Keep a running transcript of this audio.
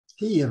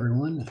Hey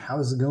everyone,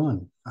 how's it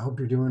going? I hope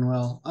you're doing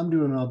well. I'm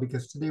doing well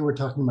because today we're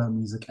talking about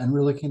music and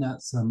we're looking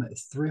at some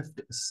thrift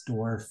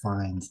store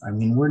finds. I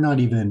mean, we're not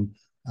even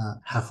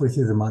halfway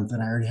through the month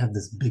and I already have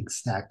this big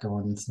stack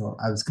going. So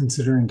I was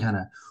considering kind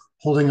of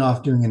holding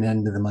off doing an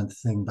end of the month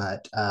thing,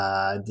 but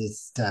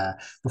just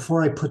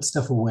before I put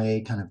stuff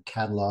away, kind of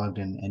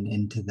cataloged and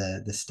into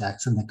the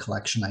stacks in the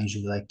collection, I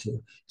usually like to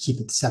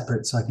keep it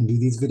separate so I can do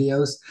these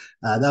videos.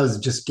 That was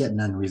just getting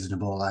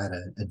unreasonable. I had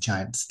a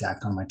giant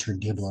stack on my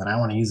turntable and I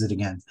want to use it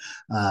again.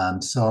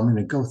 So I'm going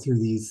to go through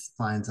these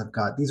finds I've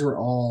got. These were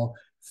all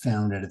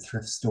found at a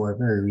thrift store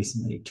very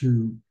recently,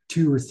 two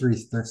or three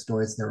thrift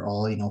stores. They're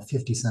all,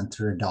 50 cents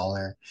or a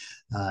dollar.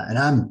 And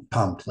I'm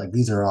pumped. Like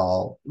these are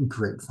all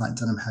great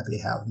finds and I'm happy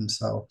to have them.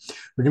 So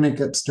we're going to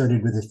get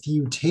started with a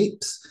few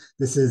tapes.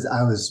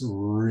 I was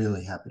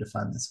really happy to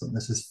find this one.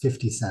 This is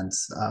 50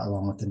 cents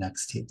along with the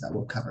next tape that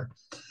we'll cover.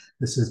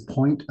 This is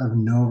Point of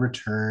No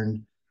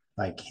Return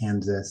by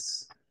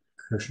Kansas.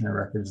 Kirshner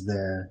Records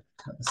there,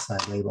 got the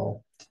side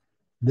label.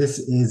 This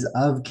is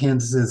of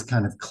Kansas's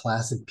kind of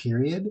classic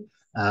period.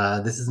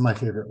 This is my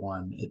favorite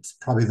one. It's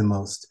probably the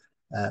most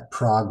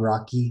prog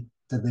rocky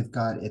that they've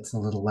got. It's a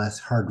little less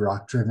hard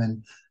rock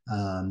driven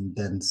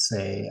than,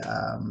 say,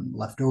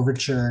 Left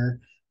Overture.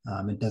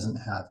 It doesn't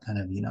have kind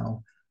of,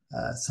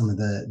 some of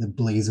the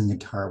blazing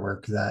guitar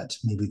work that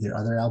maybe their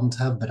other albums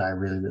have, but I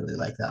really, really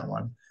like that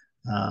one.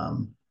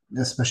 Um,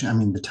 Especially, I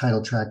mean, the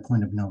title track,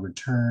 Point of No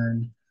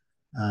Return,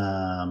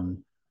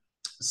 um,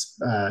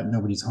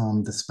 Nobody's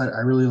Home.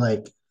 I really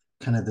like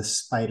kind of the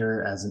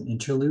spider as an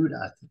interlude.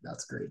 I think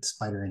that's great.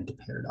 Spider into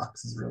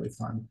Paradox is really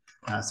fun.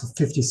 So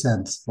 50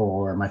 cents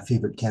for my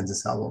favorite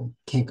Kansas album.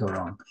 Can't go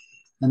wrong.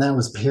 And that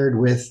was paired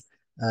with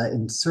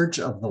In Search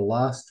of the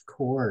Lost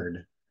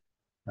Chord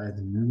by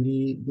the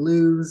Moody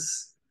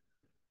Blues.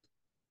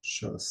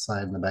 Show the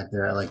side in the back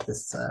there. I like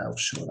this. I'll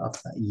show it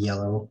off. That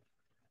yellow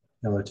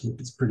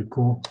tape is pretty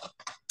cool.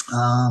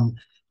 Um,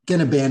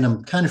 Again, a band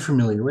I'm kind of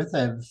familiar with. I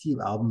have a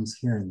few albums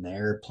here and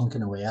there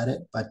plunking away at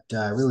it, but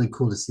really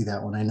cool to see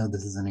that one. I know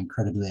this is an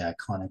incredibly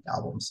iconic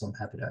album, so I'm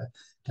happy to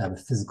have a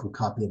physical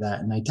copy of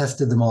that. And I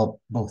tested them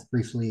all both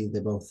briefly. They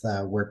both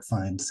work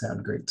fine,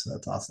 sound great, so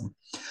that's awesome.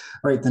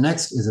 All right, the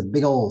next is a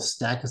big old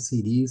stack of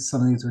CDs.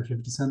 Some of these were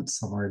 50 cents,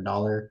 some were a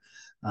dollar.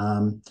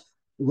 Um,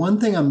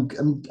 One thing I'm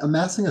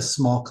amassing a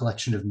small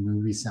collection of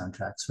movie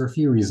soundtracks for a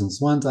few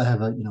reasons. One, I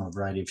have a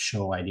variety of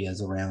show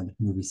ideas around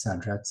movie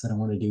soundtracks that I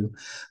want to do,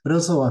 but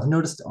also I've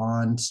noticed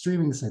on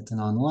streaming sites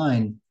and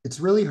online, it's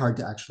really hard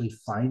to actually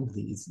find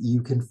these.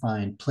 You can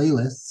find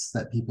playlists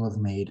that people have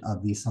made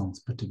of these songs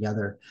put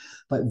together,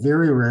 but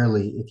very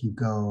rarely, if you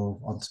go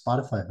on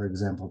Spotify, for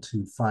example,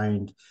 to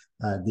find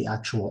the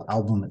actual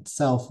album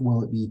itself,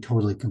 will it be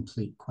totally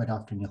complete? Quite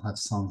often you'll have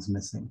songs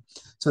missing.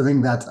 So I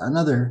think that's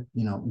another,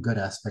 good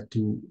aspect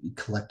to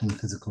collecting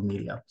physical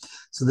media.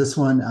 So this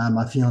one,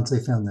 my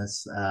fiance found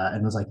this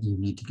and was like, you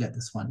need to get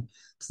this one.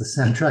 It's the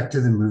soundtrack to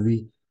the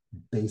movie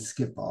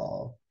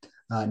Basketball.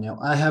 Now,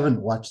 I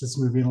haven't watched this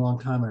movie in a long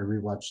time. I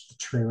rewatched the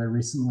trailer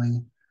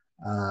recently.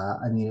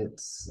 I mean,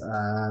 it's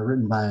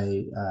written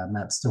by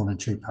Matt Stone and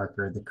Trey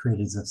Parker, the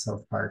creators of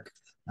South Park.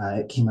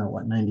 It came out,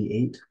 what,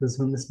 98 was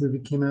when this movie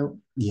came out?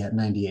 Yeah,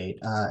 98.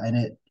 And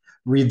it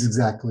reads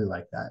exactly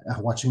like that.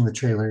 Watching the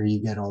trailer,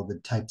 you get all the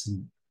types of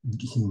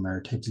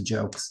humor, types of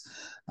jokes.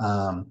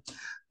 Um,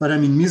 but I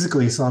mean,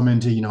 musically, so I'm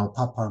into,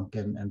 pop punk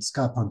and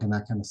ska punk and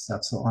that kind of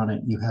stuff. So on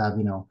it, you have,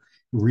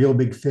 Real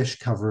Big Fish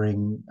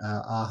covering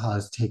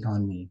Aha's Take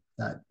on Me.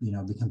 That,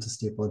 becomes a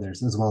staple of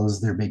theirs, as well as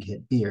their big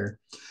hit Beer.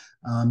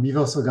 You've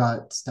also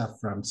got stuff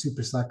from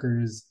Super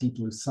Suckers, Deep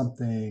Blue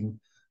Something.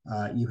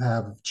 You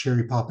have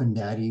Cherry Poppin'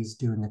 Daddies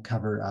doing a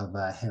cover of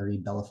Harry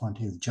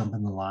Belafonte's Jump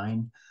in the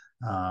Line.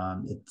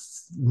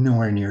 It's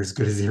nowhere near as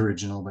good as the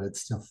original, but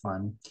it's still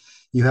fun.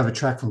 You have a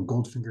track from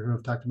Goldfinger, who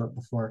I've talked about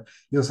before.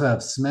 You also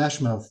have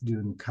Smash Mouth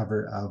doing a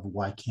cover of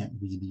Why Can't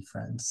We Be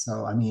Friends?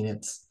 So, I mean,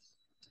 it's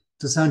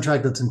a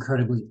soundtrack that's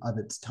incredibly of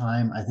its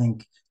time. I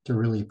think to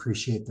really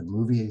appreciate the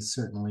movie,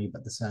 certainly,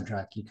 but the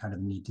soundtrack, you kind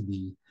of need to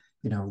be,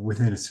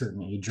 within a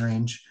certain age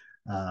range.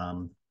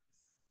 Um,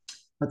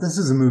 but this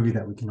is a movie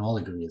that we can all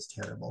agree is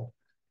terrible.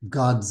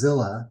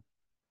 Godzilla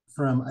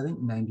from, I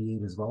think,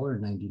 98 as well, or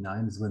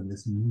 99 is when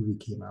this movie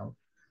came out.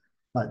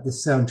 But the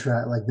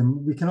soundtrack,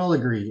 we can all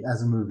agree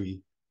as a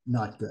movie,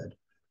 not good.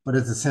 But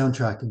as a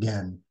soundtrack,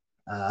 again,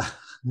 uh,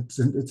 it's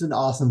an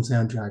awesome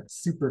soundtrack,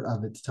 super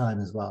of its time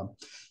as well.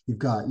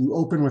 You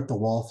open with the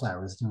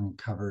Wallflowers doing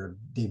a cover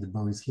of David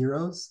Bowie's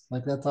Heroes,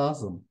 like that's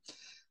awesome.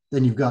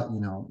 Then you've got,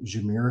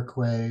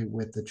 Jamiroquai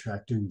with the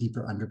track doing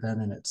Deeper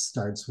Underground, and it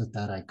starts with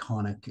that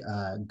iconic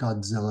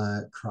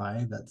Godzilla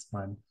cry. That's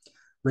fun.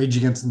 Rage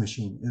Against the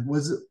Machine.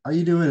 Are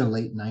you doing a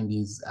late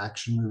 90s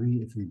action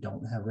movie if you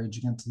don't have Rage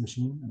Against the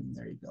Machine? I mean,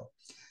 there you go.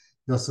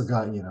 You also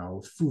got,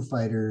 Foo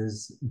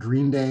Fighters,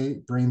 Green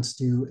Day, Brain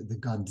Stew, the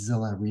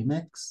Godzilla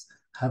remix.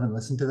 Haven't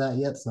listened to that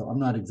yet, so I'm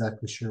not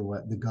exactly sure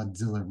what the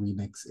Godzilla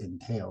remix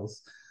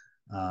entails.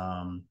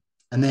 Um,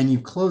 and then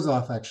you close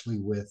off actually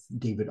with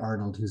David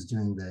Arnold, who's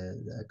doing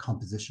the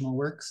compositional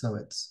work. So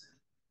it's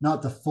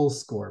not the full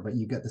score, but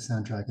you get the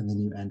soundtrack and then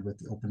you end with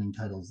the opening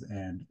titles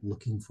and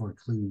Looking for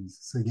Clues.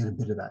 So you get a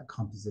bit of that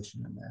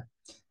composition in there.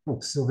 Oh,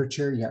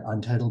 Silverchair, yeah,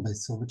 Untitled by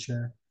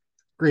Silverchair.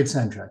 Great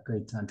soundtrack,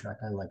 great soundtrack.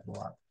 I like it a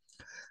lot.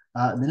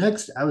 The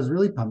next, I was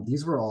really pumped.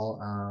 These were all,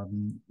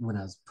 when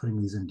I was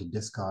putting these into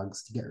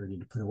Discogs to get ready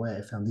to put away,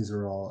 I found these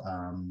were all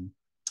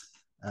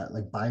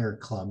like buyer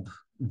club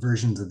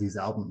versions of these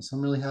albums. So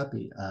I'm really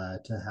happy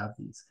to have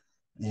these.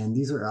 And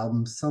these are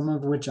albums, some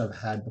of which I've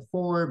had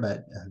before,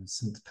 but have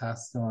since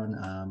passed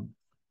on.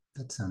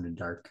 That sounded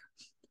dark.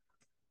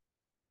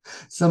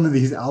 Some of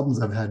these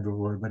albums I've had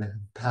before, but I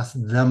have passed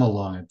them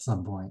along at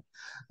some point,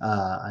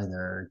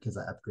 either because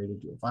I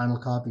upgraded to a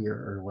vinyl copy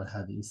or what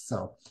have you.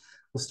 So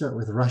we'll start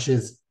with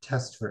Rush's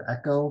Test for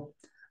Echo.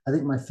 I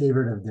think my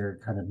favorite of their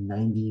kind of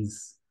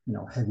 90s,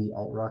 heavy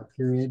alt rock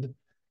period.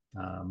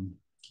 Um,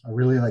 I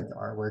really like the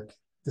artwork.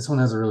 This one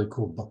has a really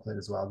cool booklet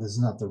as well. This is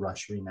not the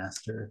Rush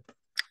remaster.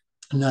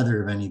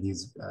 Neither of any of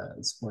these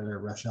spoiler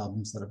Rush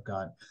albums that I've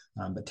got,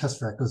 but Test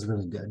for Echo is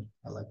really good.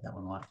 I like that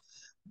one a lot.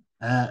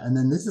 And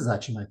then this is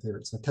actually my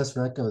favorite. So Test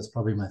for Echo is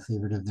probably my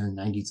favorite of their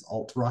 90s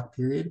alt rock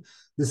period.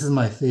 This is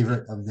my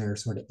favorite of their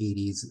sort of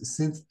 80s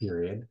synth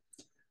period,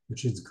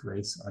 which is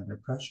Grace Under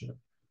Pressure.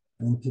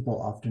 I think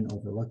people often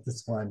overlook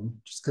this one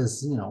just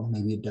because,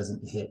 maybe it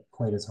doesn't hit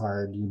quite as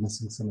hard. You're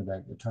missing some of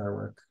that guitar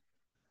work.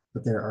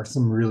 But there are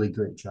some really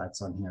great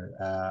tracks on here.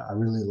 I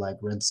really like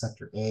Red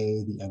Sector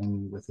A, The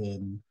Enemy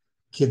Within.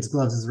 Kids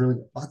Gloves is really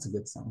lots of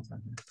good songs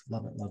on here.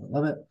 Love it, love it,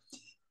 love it.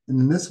 And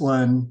then this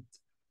one,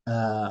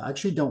 I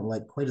actually don't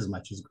like quite as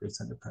much as Grace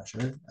Under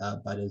Pressure,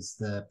 but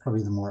is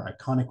probably the more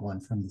iconic one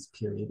from this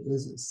period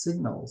is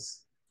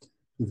Signals.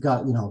 You've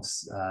got,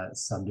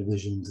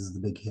 Subdivisions is the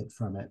big hit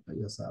from it, but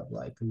you also have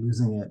like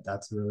Losing It.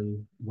 That's a really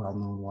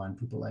well-known one.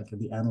 People like it.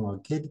 The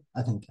Analog Kid.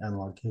 I think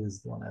Analog Kid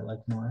is the one I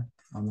like more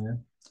on there.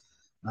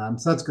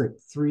 So that's great.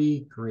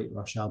 3 great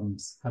Rush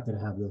albums. Happy to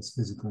have those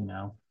physically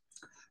now.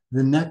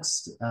 The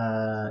next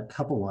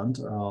couple ones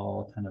are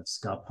all kind of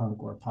ska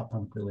punk or pop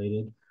punk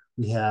related.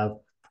 We have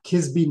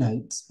Kisby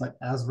Nights, but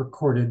as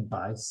recorded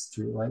by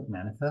Streetlight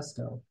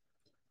Manifesto.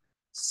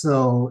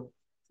 So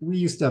we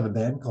used to have a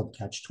band called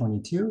Catch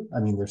 22. I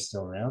mean, they're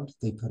still around.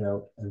 They put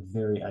out a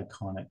very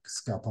iconic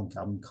ska punk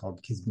album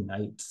called Kisby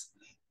Nights.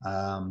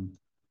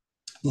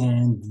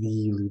 And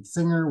the lead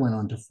singer went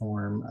on to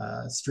form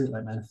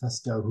Streetlight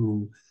Manifesto,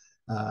 who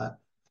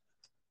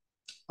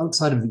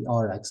outside of the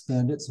RX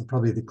Bandit, so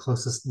probably the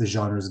closest the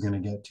genre is going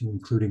to get to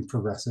including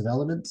progressive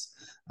elements.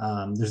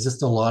 There's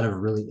just a lot of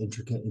really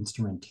intricate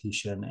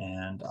instrumentation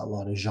and a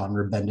lot of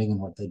genre bending in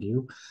what they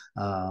do.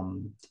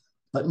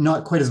 But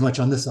not quite as much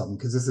on this album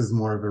because this is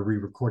more of a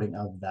re-recording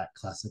of that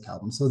classic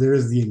album. So there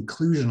is the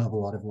inclusion of a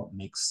lot of what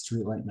makes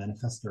Streetlight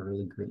Manifesto a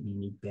really great,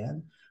 unique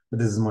band. But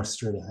this is more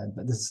straight ahead.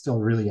 But this is still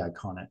really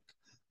iconic.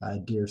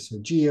 Dear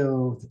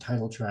Sergio, the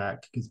title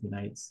track, Gives Me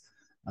Nights.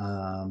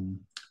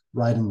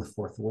 Riding the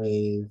Fourth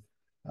Wave,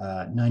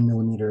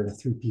 9mm and a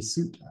 3-piece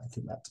suit. I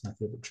think that's my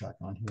favorite track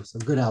on here. So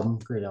good album,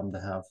 great album to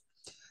have.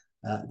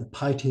 The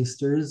Pie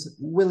Tasters,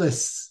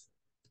 Willis,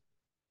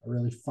 a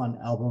really fun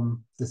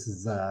album. This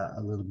is a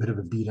little bit of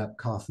a beat up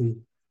copy.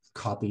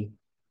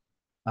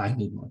 I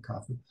need more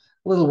coffee.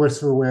 A little worse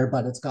for wear,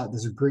 but it's got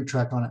this great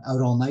track on it,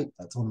 Out All Night.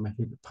 That's one of my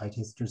favorite Pie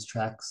Tasters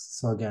tracks.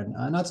 So again,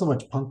 not so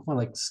much punk, more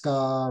like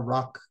ska,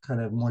 rock, kind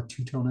of more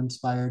two-tone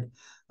inspired.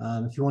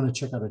 If you want to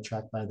check out a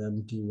track by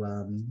them, do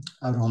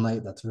Out All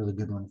Night. That's a really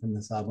good one from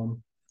this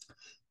album.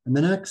 And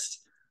the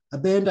next, a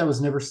band I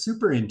was never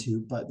super into,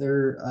 but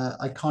they're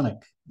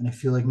iconic. And I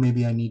feel like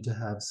maybe I need to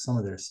have some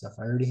of their stuff.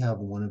 I already have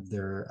one of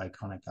their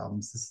iconic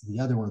albums. This is the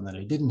other one that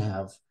I didn't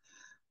have.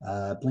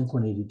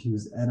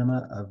 Blink-182's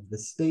Enema of the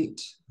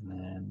State,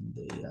 and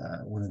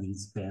one of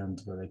these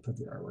bands where they put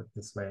the artwork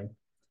this way.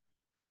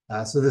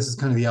 So this is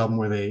kind of the album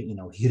where they,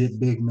 hit it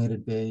big, made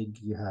it big.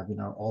 You have,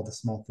 All the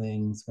Small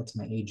Things, What's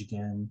My Age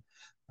Again,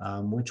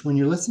 which when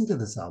you're listening to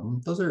this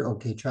album, those are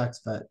okay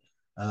tracks, but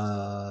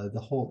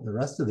the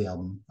rest of the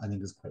album I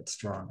think is quite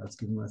strong. I was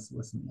giving this a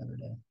listen the other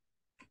day.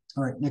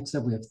 All right, next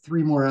up we have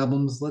 3 more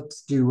albums.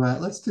 Let's do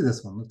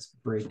this one. Let's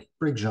break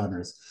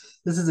genres.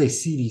 This is a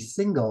CD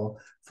single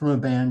from a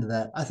band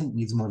that I think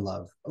needs more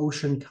love,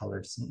 Ocean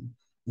Color Scene.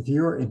 If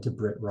you're into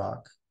Brit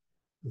rock,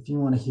 if you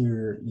want to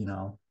hear,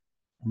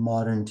 a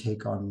modern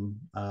take on,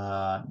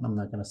 I'm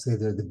not going to say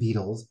they're the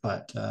Beatles,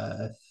 but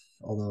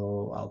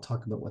although I'll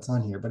talk about what's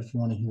on here, but if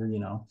you want to hear,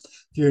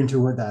 if you're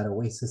into that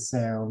Oasis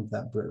sound,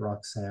 that Brit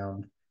rock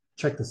sound,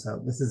 check this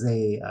out. This is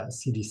a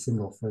CD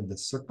single for The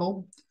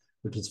Circle,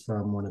 which is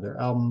from one of their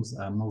albums,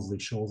 Mosley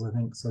Shoals, I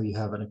think. So you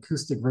have an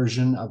acoustic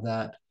version of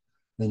that.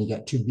 Then you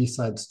get 2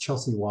 B-sides,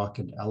 Chelsea Walk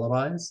and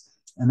Alibis,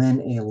 and then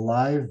a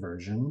live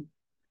version.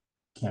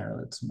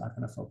 It's not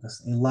going to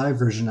focus. A live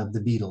version of the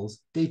Beatles,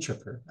 Day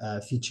Tripper,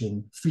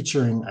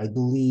 featuring, I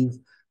believe,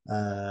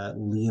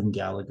 Liam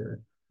Gallagher.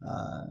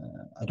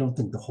 I don't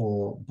think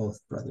both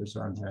brothers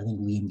are on here. I think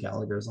Liam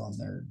Gallagher is on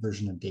their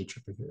version of Day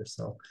Tripper here.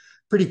 So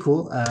pretty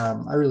cool.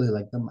 I really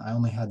like them. I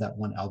only had that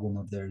one album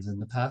of theirs in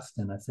the past,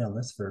 and I found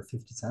this for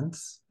 50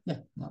 cents. Yeah,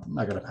 I'm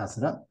not going to pass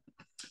it up.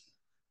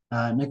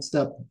 Next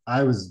up,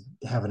 I was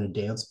having a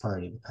dance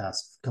party the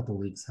past couple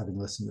of weeks having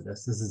listened to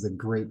this. This is a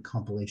great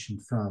compilation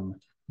from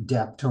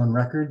Daptone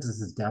Records. This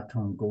is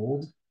Daptone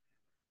Gold.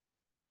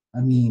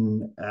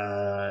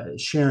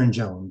 Sharon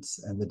Jones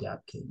and the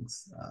Dap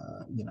Kings,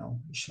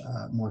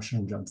 more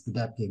Sharon Jones, the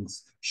Dap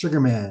Kings,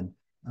 Sugarman,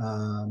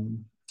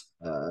 um,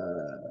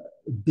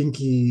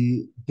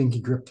 Binky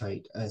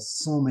Griptite,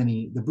 so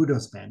many, the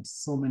Budos Band,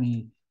 so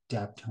many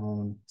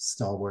Daptone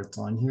stalwarts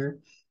on here.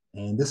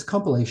 And this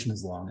compilation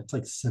is long, it's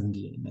like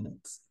 78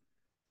 minutes.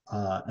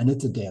 And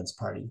it's a dance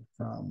party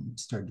from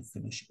start to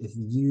finish. If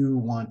you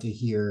want to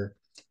hear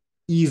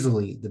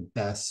easily the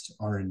best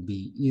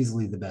R&B,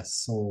 easily the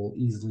best soul,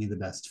 easily the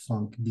best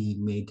funk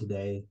being made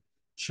today,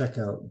 check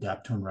out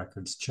Daptone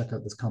Records. Check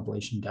out this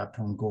compilation,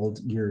 Daptone Gold.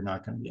 You're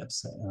not going to be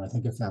upset. And I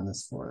think I found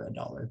this for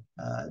 $1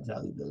 at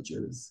Value Village.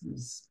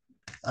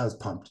 I was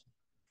pumped.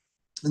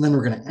 And then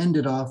we're going to end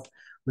it off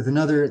with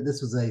another.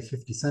 This was a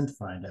 50-cent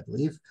find, I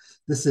believe.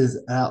 This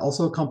is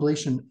also a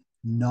compilation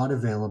not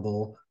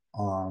available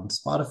on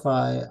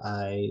Spotify.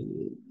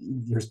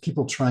 There's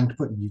people trying to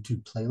put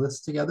YouTube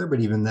playlists together, but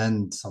even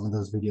then, some of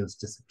those videos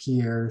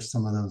disappear.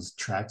 Some of those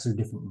tracks are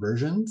different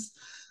versions.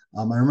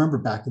 I remember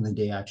back in the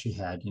day, I actually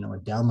had, a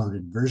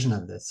downloaded version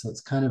of this. So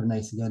it's kind of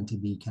nice again to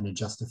be kind of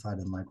justified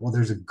in like, well,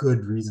 there's a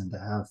good reason to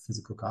have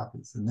physical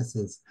copies. And this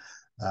is,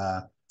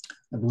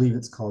 I believe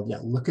it's called,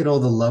 Look at All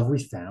the Love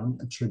We Found,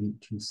 a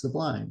tribute to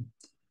Sublime.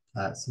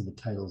 So the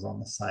title's on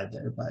the side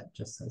there, but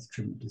just says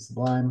tribute to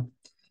Sublime.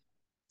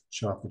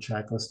 Show off the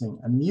track listing.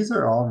 And these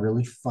are all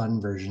really fun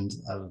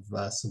versions of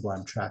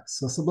Sublime tracks.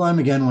 So Sublime,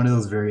 again, one of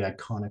those very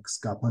iconic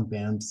ska punk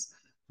bands,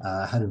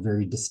 had a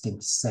very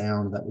distinct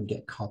sound that would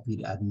get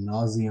copied ad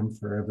nauseum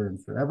forever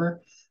and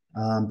forever.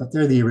 But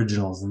they're the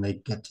originals and they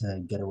get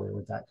to get away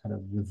with that kind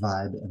of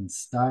vibe and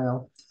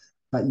style.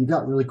 But you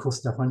got really cool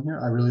stuff on here.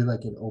 I really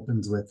like it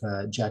opens with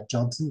Jack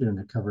Johnson doing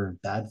a cover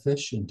of Bad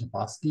Fish into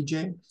Boss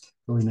DJ.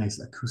 Really nice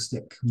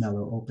acoustic,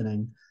 mellow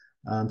opening.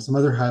 Some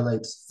other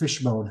highlights,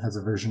 Fishbone has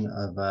a version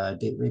of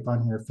Date Rape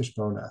on here.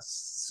 Fishbone, a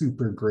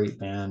super great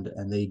band,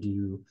 and they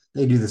do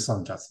the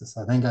song justice.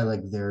 I think I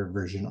like their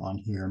version on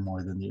here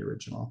more than the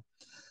original.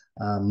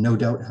 No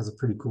Doubt has a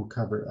pretty cool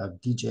cover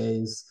of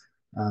DJs.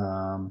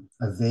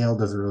 Avail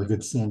does a really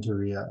good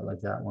Santeria. I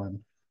like that one.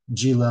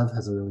 G Love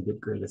has a really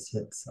good Greatest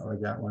Hits. I like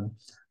that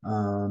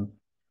one.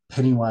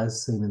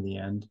 Pennywise, Same in the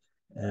End.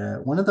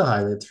 One of the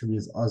highlights for me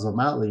is Oz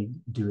O'Malley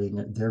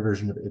doing their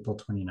version of April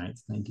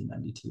 29th,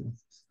 1992.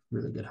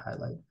 Really good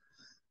highlight.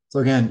 So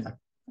again, I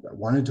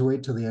wanted to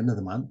wait till the end of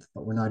the month,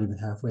 but we're not even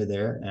halfway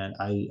there. And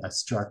I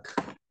struck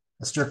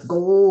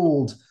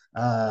gold.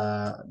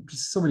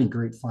 Just so many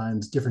great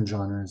finds, different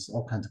genres,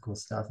 all kinds of cool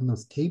stuff. And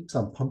those tapes,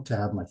 I'm pumped to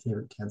have my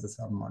favorite Kansas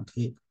album on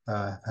tape.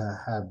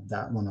 Have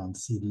that one on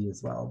CD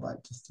as well,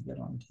 but just to get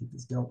on tape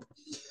is dope.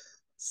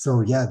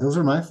 So yeah, those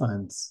are my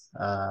finds.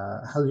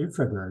 How's your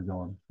February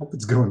going? Hope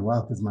it's going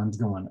well because mine's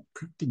going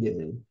pretty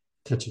good.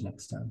 Catch you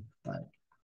next time. Bye.